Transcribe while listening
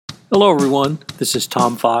Hello, everyone. This is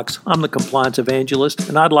Tom Fox. I'm the Compliance Evangelist,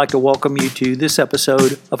 and I'd like to welcome you to this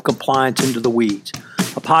episode of Compliance Into the Weeds,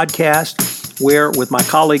 a podcast where, with my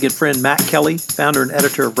colleague and friend Matt Kelly, founder and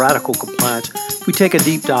editor of Radical Compliance, we take a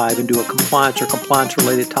deep dive into a compliance or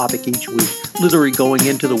compliance-related topic each week, literally going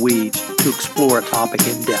into the weeds to explore a topic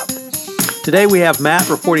in depth. Today we have Matt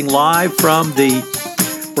reporting live from the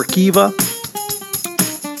Workiva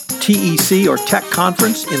TEC or Tech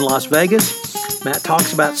Conference in Las Vegas. Matt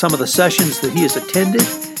talks about some of the sessions that he has attended,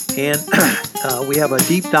 and we have a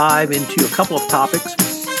deep dive into a couple of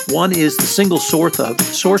topics. One is the single source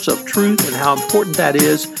of truth and how important that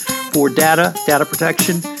is for data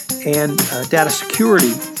protection, and data security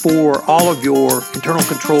for all of your internal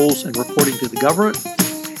controls and reporting to the government.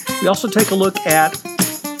 We also take a look at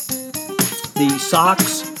the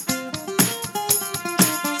SOX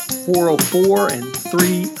 404 and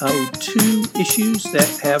 302 issues that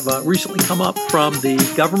have recently come up from the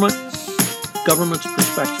government's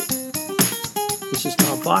perspective. This is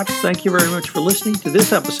Tom Fox. Thank you very much for listening to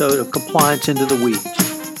this episode of Compliance Into the Weeds.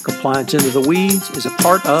 Compliance Into the Weeds is a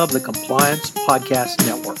part of the Compliance Podcast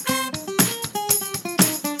Network.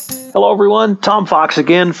 Hello, everyone. Tom Fox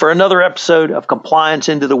again for another episode of Compliance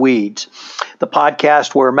Into the Weeds, the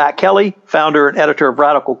podcast where Matt Kelly, founder and editor of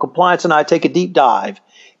Radical Compliance, and I take a deep dive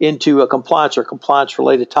into a compliance or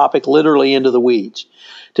compliance-related topic, literally into the weeds.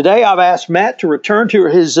 Today, I've asked Matt to return to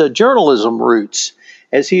his journalism roots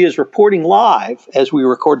as he is reporting live as we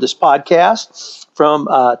record this podcast from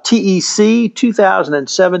TEC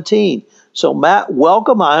 2017. So, Matt,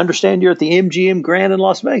 welcome. I understand you're at the MGM Grand in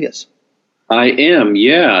Las Vegas. I am,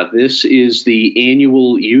 yeah. This is the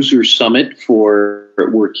annual user summit for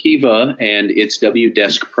Workiva and its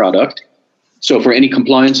Wdesk product. So for any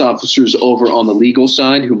compliance officers over on the legal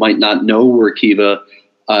side who might not know Workiva,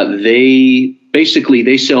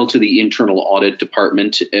 they sell to the internal audit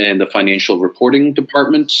department and the financial reporting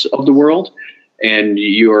departments of the world. And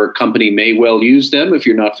your company may well use them if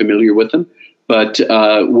you're not familiar with them. But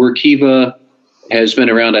Workiva has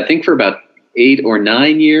been around, I think, for about 8 or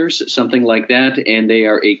 9 years, something like that. And they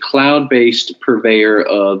are a cloud-based purveyor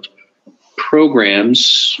of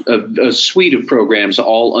programs, a suite of programs,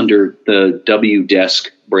 all under the Wdesk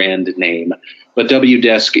brand name. But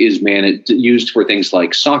Wdesk is used for things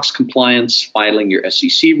like SOX compliance, filing your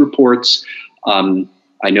SEC reports.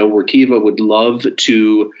 I know Workiva would love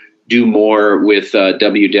to do more with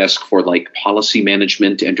Wdesk for like policy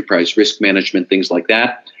management, enterprise risk management, things like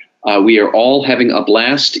that. We are all having a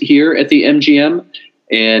blast here at the MGM,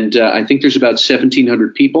 and I think there's about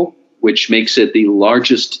 1,700 people, which makes it the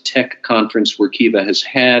largest tech conference Workiva has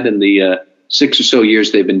had in the 6 or so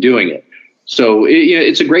years they've been doing it. So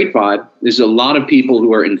it's a great vibe. There's a lot of people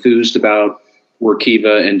who are enthused about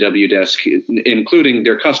Workiva and Wdesk, including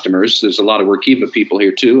their customers. There's a lot of Workiva people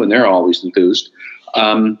here too, and they're always enthused.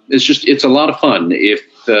 It's a lot of fun. If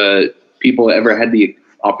people ever had the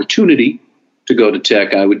opportunity to go to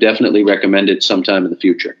tech, I would definitely recommend it sometime in the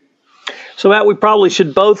future. So, Matt, we probably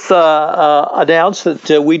should both announce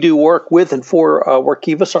that we do work with and for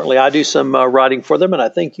Workiva. Certainly, I do some writing for them, and I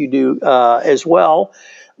think you do as well.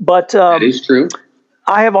 But that is true.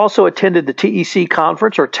 I have also attended the TEC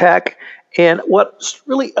conference or Tech, and what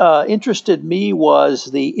really interested me was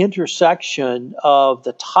the intersection of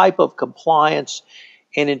the type of compliance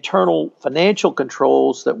and internal financial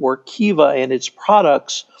controls that Workiva and its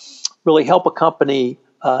products really help a company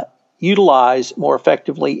utilize more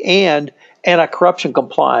effectively, and anti-corruption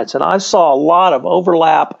compliance. And I saw a lot of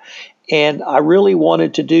overlap, and I really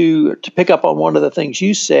wanted to pick up on one of the things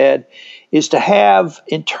you said, is to have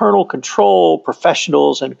internal control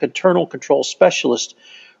professionals and internal control specialists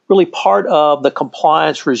really part of the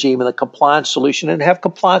compliance regime and the compliance solution, and have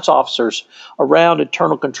compliance officers around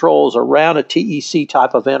internal controls, around a TEC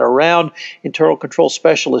type event, around internal control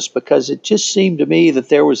specialists, because it just seemed to me that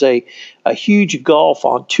there was a huge gulf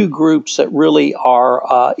on two groups that really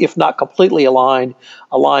are, if not completely aligned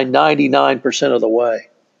 99% of the way.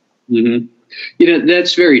 Mm-hmm.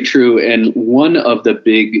 That's very true. And one of the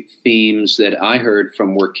big themes that I heard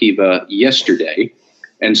from Workiva yesterday,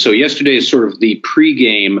 and so yesterday is sort of the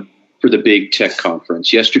pregame for the big tech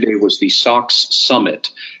conference. Yesterday was the SOX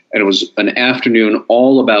Summit, and it was an afternoon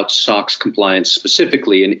all about SOX compliance,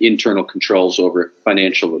 specifically in internal controls over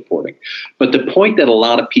financial reporting. But the point that a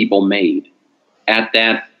lot of people made at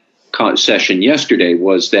that session yesterday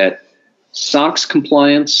was that SOX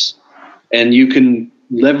compliance, and you can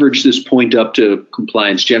leverage this point up to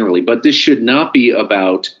compliance generally, but this should not be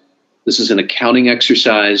about, this is an accounting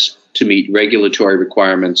exercise to meet regulatory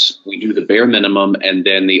requirements. We do the bare minimum, and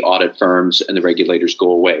then the audit firms and the regulators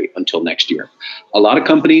go away until next year. A lot of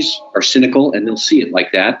companies are cynical, and they'll see it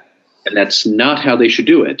like that. And that's not how they should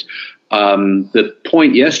do it. The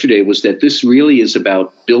point yesterday was that this really is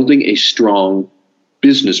about building a strong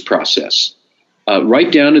business process,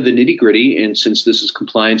 right down to the nitty gritty. And since this is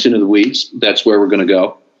compliance into the weeds, that's where we're going to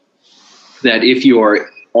go. That if you are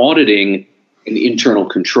auditing an internal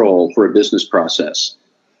control for a business process,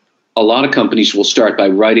 a lot of companies will start by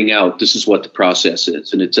writing out, this is what the process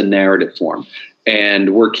is, and it's a narrative form. And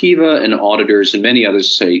Workiva and auditors and many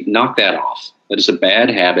others say, knock that off. That is a bad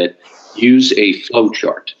habit. Use a flow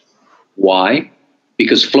chart. Why?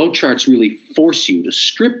 Because flowcharts really force you to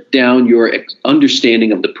strip down your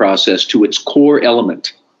understanding of the process to its core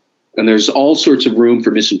element. And there's all sorts of room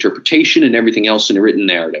for misinterpretation and everything else in a written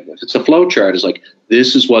narrative. If it's a flowchart, it's like,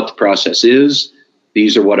 this is what the process is.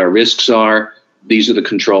 These are what our risks are. These are the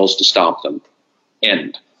controls to stop them.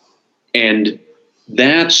 End. And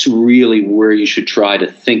that's really where you should try to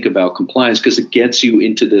think about compliance, because it gets you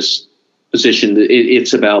into this position that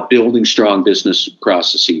it's about building strong business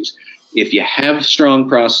processes. If you have strong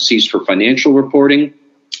processes for financial reporting,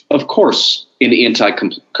 of course, in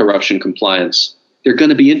anti-corruption compliance, they're going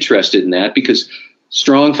to be interested in that, because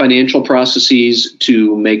strong financial processes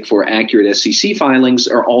to make for accurate SEC filings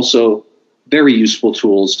are also very useful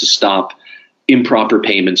tools to stop improper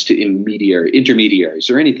payments to intermediaries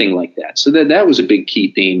or anything like that. So that was a big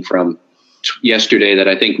key theme from yesterday that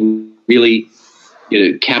I think really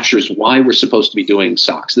captures why we're supposed to be doing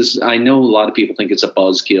SOX. I know a lot of people think it's a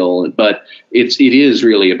buzzkill, but it is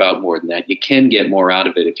really about more than that. You can get more out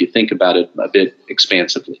of it if you think about it a bit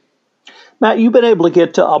expansively. Matt, you've been able to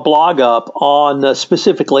get a blog up on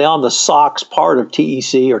specifically on the SOX part of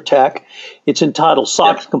TEC or Tech. It's entitled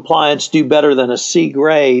SOX Compliance Do Better Than a C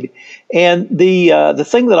Grade. And the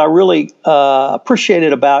thing that I really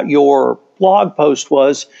appreciated about your blog post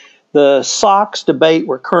was the SOX debate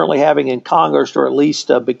we're currently having in Congress, or at least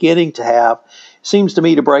beginning to have, seems to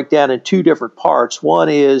me to break down in two different parts. One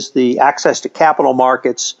is the access to capital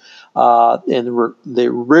markets and the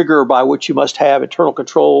rigor by which you must have internal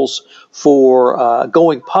controls for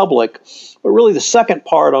going public. But really the second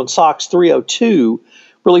part on SOX 302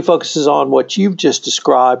 really focuses on what you've just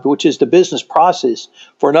described, which is the business process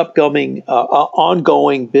for an upcoming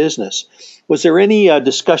ongoing business. Was there any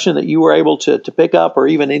discussion that you were able to pick up, or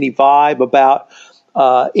even any vibe about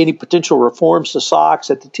any potential reforms to SOX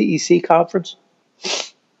at the TEC conference?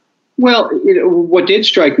 Well, what did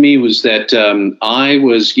strike me was that I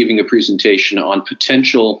was giving a presentation on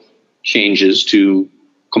potential changes to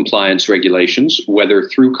compliance regulations, whether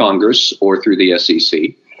through Congress or through the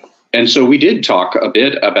SEC. And so we did talk a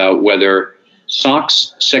bit about whether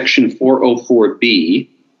SOX Section 404B,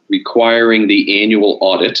 requiring the annual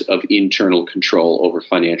audit of internal control over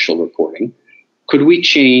financial reporting, could we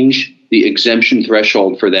change the exemption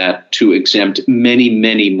threshold for that to exempt many,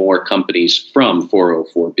 many more companies from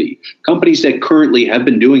 404B? Companies that currently have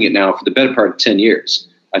been doing it now for the better part of 10 years.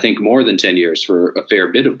 I think more than 10 years for a fair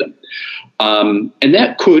bit of them. And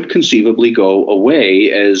that could conceivably go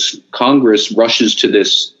away as Congress rushes to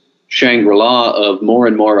this Shangri-La of more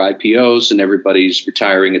and more IPOs, and everybody's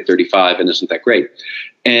retiring at 35, and isn't that great?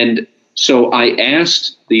 And so I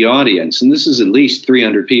asked the audience, and this is at least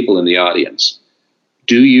 300 people in the audience,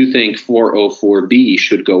 do you think 404B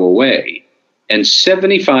should go away? And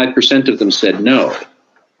 75% of them said no.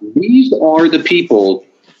 These are the people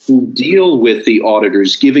who deal with the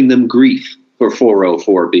auditors, giving them grief for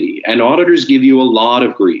 404B. And auditors give you a lot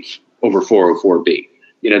of grief over 404B.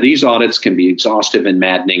 These audits can be exhaustive and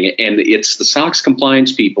maddening, and it's the SOX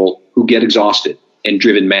compliance people who get exhausted and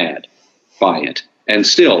driven mad by it. And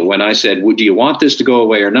still, when I said, do you want this to go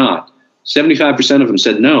away or not? 75% of them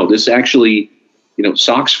said no. This actually,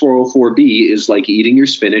 SOX 404B is like eating your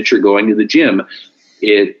spinach or going to the gym.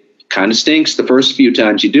 It kind of stinks the first few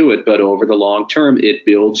times you do it, but over the long term, it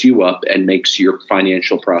builds you up and makes your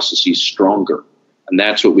financial processes stronger. And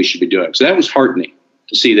that's what we should be doing. So that was heartening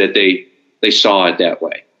to see that they saw it that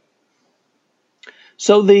way.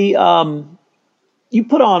 So you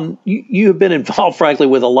put on, you have been involved, frankly,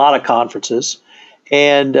 with a lot of conferences,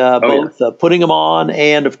 and both putting them on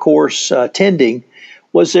and, of course, attending.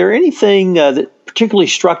 Was there anything that particularly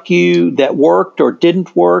struck you that worked or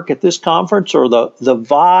didn't work at this conference, or the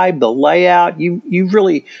vibe, the layout? You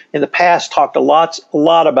really, in the past, talked a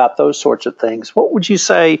lot about those sorts of things. What would you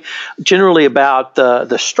say generally about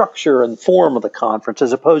the structure and form of the conference,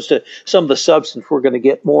 as opposed to some of the substance we're going to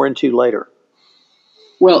get more into later?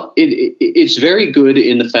 Well, it's very good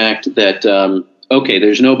in the fact that,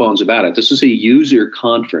 there's no bones about it. This is a user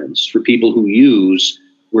conference for people who use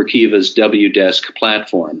Workiva's Wdesk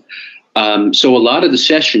platform. So a lot of the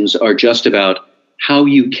sessions are just about how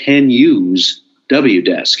you can use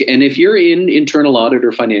Wdesk. And if you're in internal audit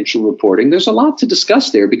or financial reporting, there's a lot to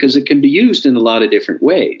discuss there because it can be used in a lot of different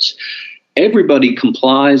ways. Everybody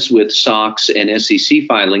complies with SOX and SEC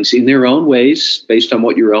filings in their own ways based on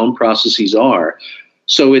what your own processes are.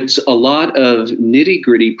 So it's a lot of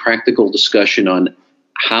nitty-gritty practical discussion on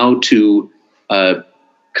how to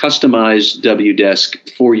customize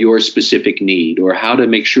Wdesk for your specific need, or how to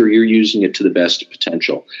make sure you're using it to the best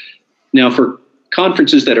potential. Now, for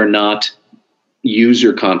conferences that are not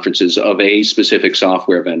user conferences of a specific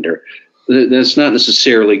software vendor, that's not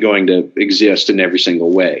necessarily going to exist in every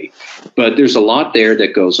single way. But there's a lot there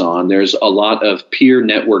that goes on. There's a lot of peer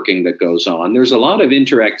networking that goes on. There's a lot of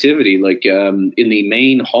interactivity, like in the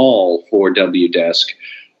main hall for Wdesk.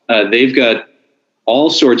 They've got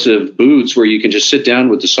all sorts of booths where you can just sit down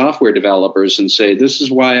with the software developers and say, this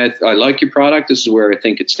is why I like your product. This is where I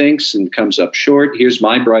think it stinks and comes up short. Here's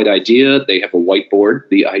my bright idea. They have a whiteboard,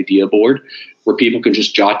 the idea board, where people can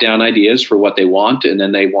just jot down ideas for what they want, and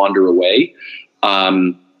then they wander away.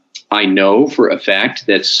 I know for a fact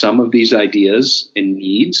that some of these ideas and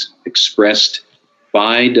needs expressed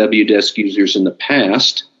by Wdesk users in the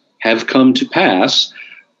past have come to pass.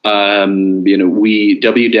 Wdesk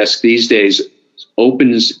these days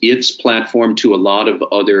opens its platform to a lot of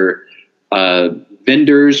other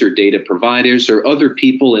vendors or data providers or other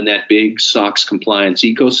people in that big SOX compliance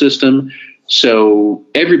ecosystem. So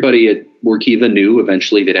everybody at Workiva knew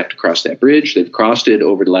eventually they'd have to cross that bridge. They've crossed it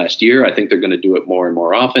over the last year. I think they're going to do it more and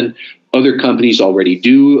more often. Other companies already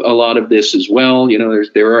do a lot of this as well.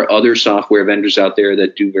 There are other software vendors out there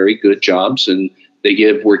that do very good jobs, and they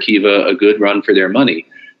give Workiva a good run for their money.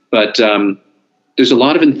 But there's a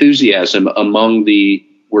lot of enthusiasm among the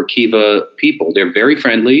Workiva people. They're very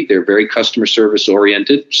friendly. They're very customer service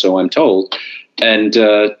oriented, so I'm told. And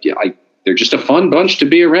they're just a fun bunch to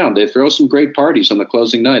be around. They throw some great parties on the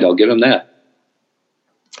closing night. I'll give them that.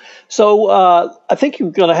 So I think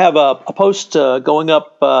you're going to have a post going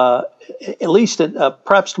up at least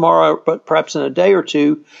perhaps tomorrow, but perhaps in a day or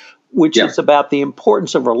two, which is about the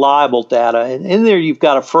importance of reliable data. And in there, you've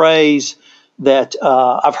got a phrase that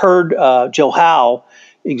I've heard Joe Howe,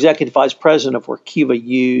 Executive Vice President of Workiva,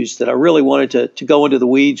 use that I really wanted to go into the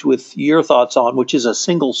weeds with your thoughts on, which is a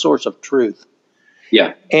single source of truth.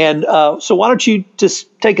 Yeah. And so why don't you just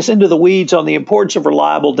take us into the weeds on the importance of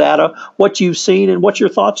reliable data, what you've seen, and what your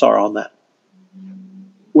thoughts are on that?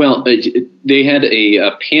 Well, they had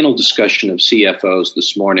a panel discussion of CFOs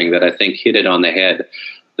this morning that I think hit it on the head,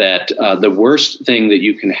 that the worst thing that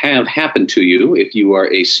you can have happen to you if you are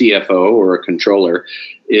a CFO or a controller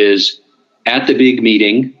is at the big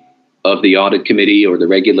meeting of the audit committee or the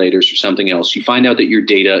regulators or something else, you find out that your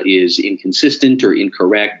data is inconsistent or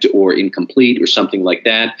incorrect or incomplete or something like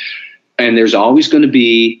that. And there's always going to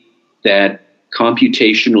be that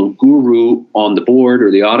computational guru on the board or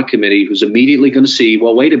the audit committee who's immediately going to see,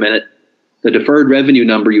 well, wait a minute, the deferred revenue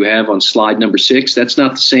number you have on slide number 6, that's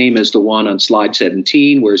not the same as the one on slide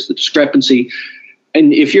 17. Where's the discrepancy?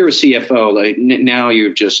 And if you're a CFO, now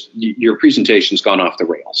your presentation's gone off the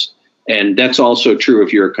rails. And that's also true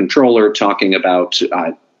if you're a controller talking about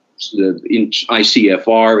the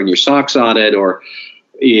ICFR in your SOX audit, or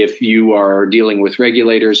if you are dealing with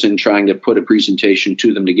regulators and trying to put a presentation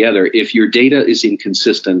to them together. If your data is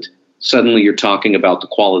inconsistent, suddenly you're talking about the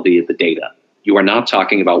quality of the data. You are not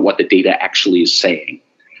talking about what the data actually is saying.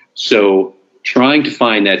 So trying to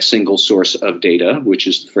find that single source of data, which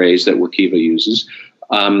is the phrase that Workiva uses,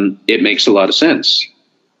 it makes a lot of sense.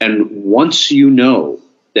 And once you know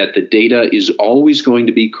that the data is always going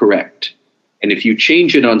to be correct, and if you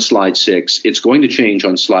change it on slide 6, it's going to change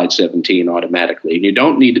on slide 17 automatically, and you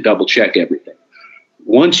don't need to double check everything.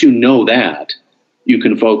 Once you know that, you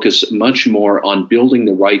can focus much more on building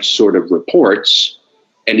the right sort of reports,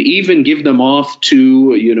 and even give them off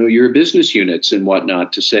to your business units and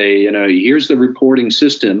whatnot to say, here's the reporting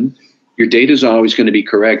system. Your data is always going to be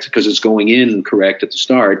correct because it's going in correct at the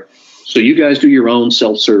start. So you guys do your own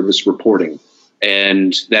self-service reporting.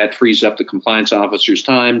 And that frees up the compliance officer's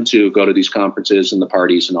time to go to these conferences and the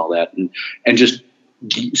parties and all that, and just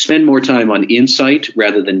spend more time on insight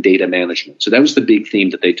rather than data management. So that was the big theme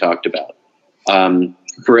that they talked about.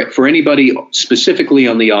 For anybody specifically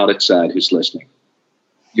on the audit side who's listening,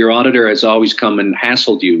 your auditor has always come and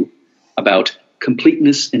hassled you about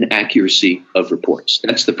completeness and accuracy of reports.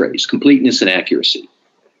 That's the phrase, completeness and accuracy.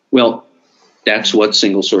 Well, that's what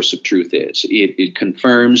single source of truth is. It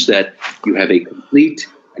confirms that you have a complete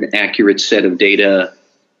and accurate set of data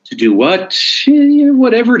to do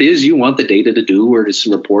whatever it is you want the data to do, or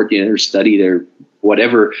to report or study or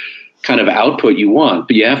whatever kind of output you want.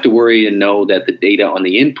 But you have to worry and know that the data on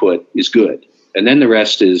the input is good. And then the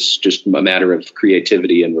rest is just a matter of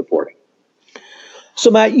creativity and reporting. So,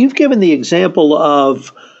 Matt, you've given the example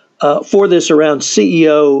of for this around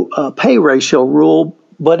CEO pay ratio rule,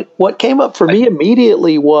 but what came up for me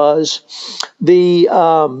immediately was the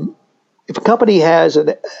if a company has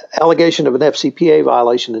an allegation of an FCPA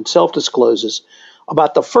violation and self-discloses,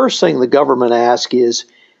 about the first thing the government asks is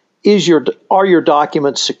are your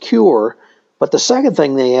documents secure? But the second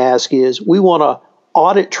thing they ask is, we want an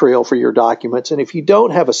audit trail for your documents, and if you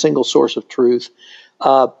don't have a single source of truth,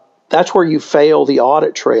 that's where you fail the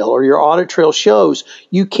audit trail, or your audit trail shows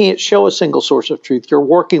you can't show a single source of truth. You're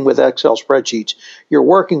working with Excel spreadsheets. You're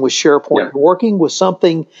working with SharePoint. Yeah. You're working with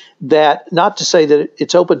something that, not to say that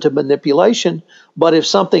it's open to manipulation, but if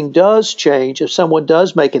something does change, if someone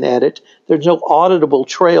does make an edit, there's no auditable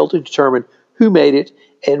trail to determine who made it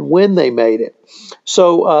and when they made it.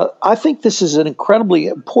 So I think this is an incredibly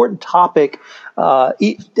important topic,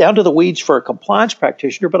 down to the weeds for a compliance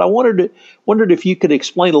practitioner. But I wondered if you could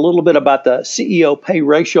explain a little bit about the CEO pay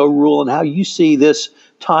ratio rule and how you see this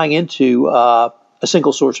tying into a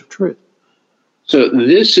single source of truth. So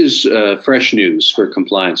this is fresh news for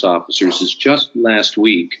compliance officers. It's just last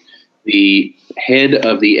week, the head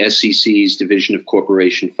of the SEC's Division of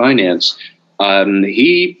Corporation Finance,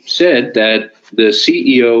 he said that the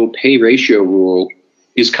CEO pay ratio rule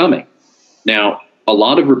is coming. Now, a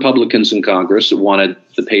lot of Republicans in Congress wanted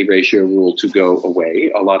the pay ratio rule to go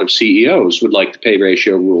away. A lot of CEOs would like the pay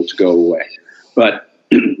ratio rule to go away. But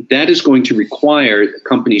that is going to require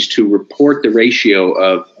companies to report the ratio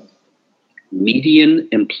of median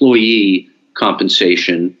employee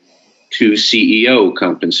compensation to CEO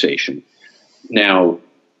compensation. Now,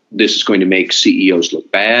 this is going to make CEOs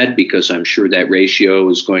look bad, because I'm sure that ratio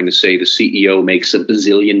is going to say the CEO makes a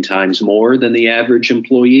bazillion times more than the average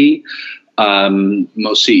employee.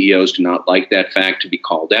 Most CEOs do not like that fact to be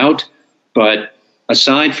called out. But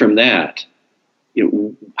aside from that,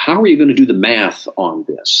 how are you going to do the math on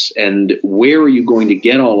this? And where are you going to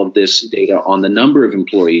get all of this data on the number of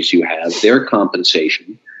employees you have, their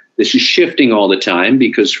compensation? This is shifting all the time,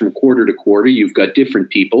 because from quarter to quarter, you've got different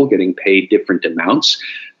people getting paid different amounts.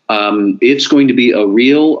 It's going to be a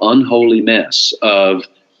real unholy mess of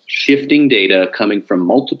shifting data coming from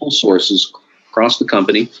multiple sources across the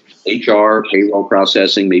company, HR, payroll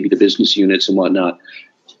processing, maybe the business units and whatnot,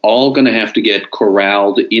 all going to have to get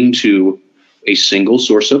corralled into a single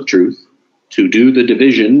source of truth to do the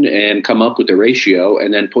division and come up with the ratio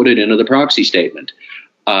and then put it into the proxy statement.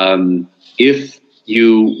 If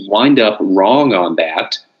you wind up wrong on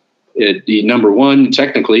that, number one,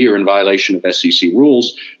 technically you're in violation of SEC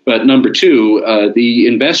rules, but number two, the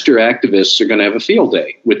investor activists are going to have a field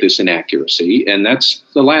day with this inaccuracy, and that's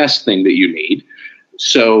the last thing that you need.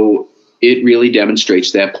 So it really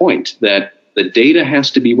demonstrates that point, that the data has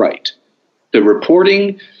to be right. The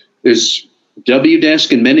reporting is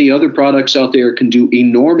Wdesk and many other products out there can do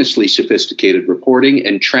enormously sophisticated reporting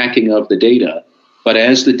and tracking of the data. But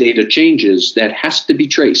as the data changes, that has to be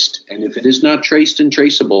traced. And if it is not traced and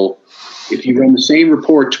traceable, if you run the same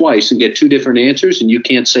report twice and get two different answers and you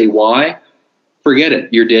can't say why, forget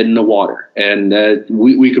it. You're dead in the water. And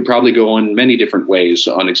we could probably go on many different ways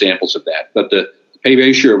on examples of that. But the pay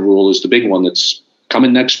ratio rule is the big one that's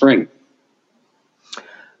coming next spring.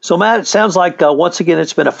 So, Matt, it sounds like, once again,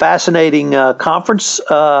 it's been a fascinating conference.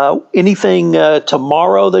 Anything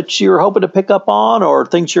tomorrow that you're hoping to pick up on, or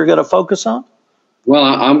things you're going to focus on? Well,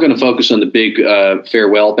 I'm going to focus on the big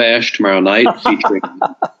farewell bash tomorrow night featuring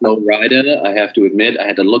Flo Rida. I have to admit, I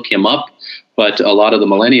had to look him up, but a lot of the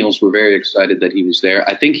millennials were very excited that he was there.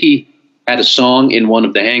 I think he had a song in one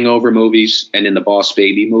of the Hangover movies and in the Boss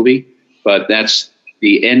Baby movie, but that's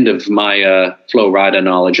the end of my Flo Rida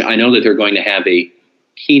knowledge. I know that they're going to have a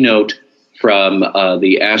keynote from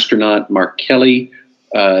the astronaut Mark Kelly,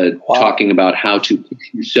 talking about how to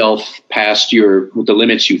push yourself past the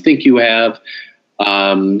limits you think you have.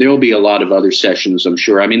 There will be a lot of other sessions, I'm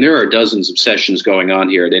sure. I mean, there are dozens of sessions going on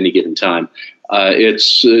here at any given time.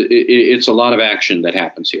 It's a lot of action that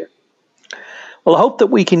happens here. Well, I hope that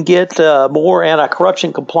we can get more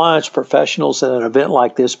anti-corruption compliance professionals at an event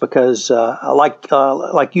like this, because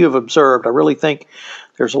like you have observed, I really think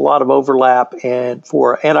there's a lot of overlap, and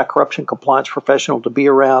for anti-corruption compliance professional to be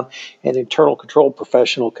around an internal control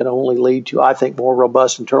professional can only lead to, I think, more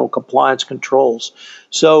robust internal compliance controls.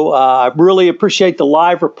 So I really appreciate the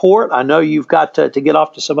live report. I know you've got to get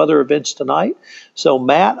off to some other events tonight. So,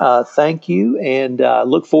 Matt, thank you, and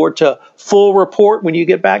look forward to full report when you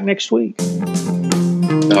get back next week.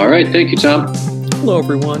 All right. Thank you, Tom. Hello,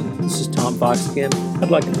 everyone. This is Tom Fox again.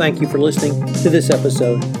 I'd like to thank you for listening to this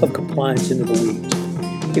episode of Compliance into the Weeds.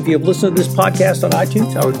 If you have listened to this podcast on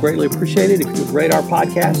iTunes, I would greatly appreciate it if you would rate our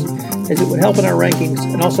podcast, as it would help in our rankings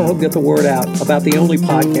and also help get the word out about the only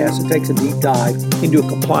podcast that takes a deep dive into a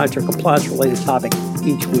compliance or compliance-related topic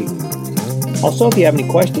each week. Also, if you have any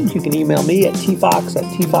questions, you can email me at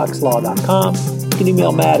tfox@tfoxlaw.com. You can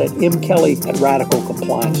email Matt at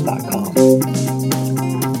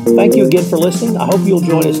mkelly@radicalcompliance.com. Thank you again for listening. I hope you'll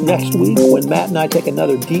join us next week when Matt and I take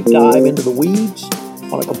another deep dive into the weeds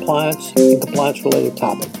on a compliance and compliance-related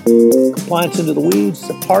topic. Compliance Into the Weeds is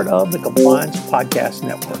a part of the Compliance Podcast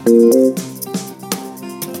Network.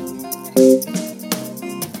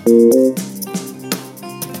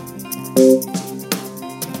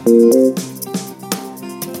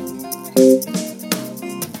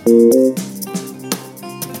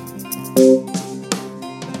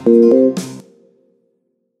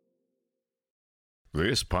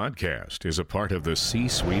 This podcast is a part of the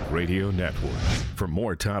C-Suite Radio Network. For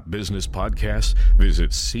more top business podcasts,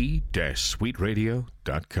 visit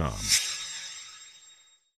c-suiteradio.com.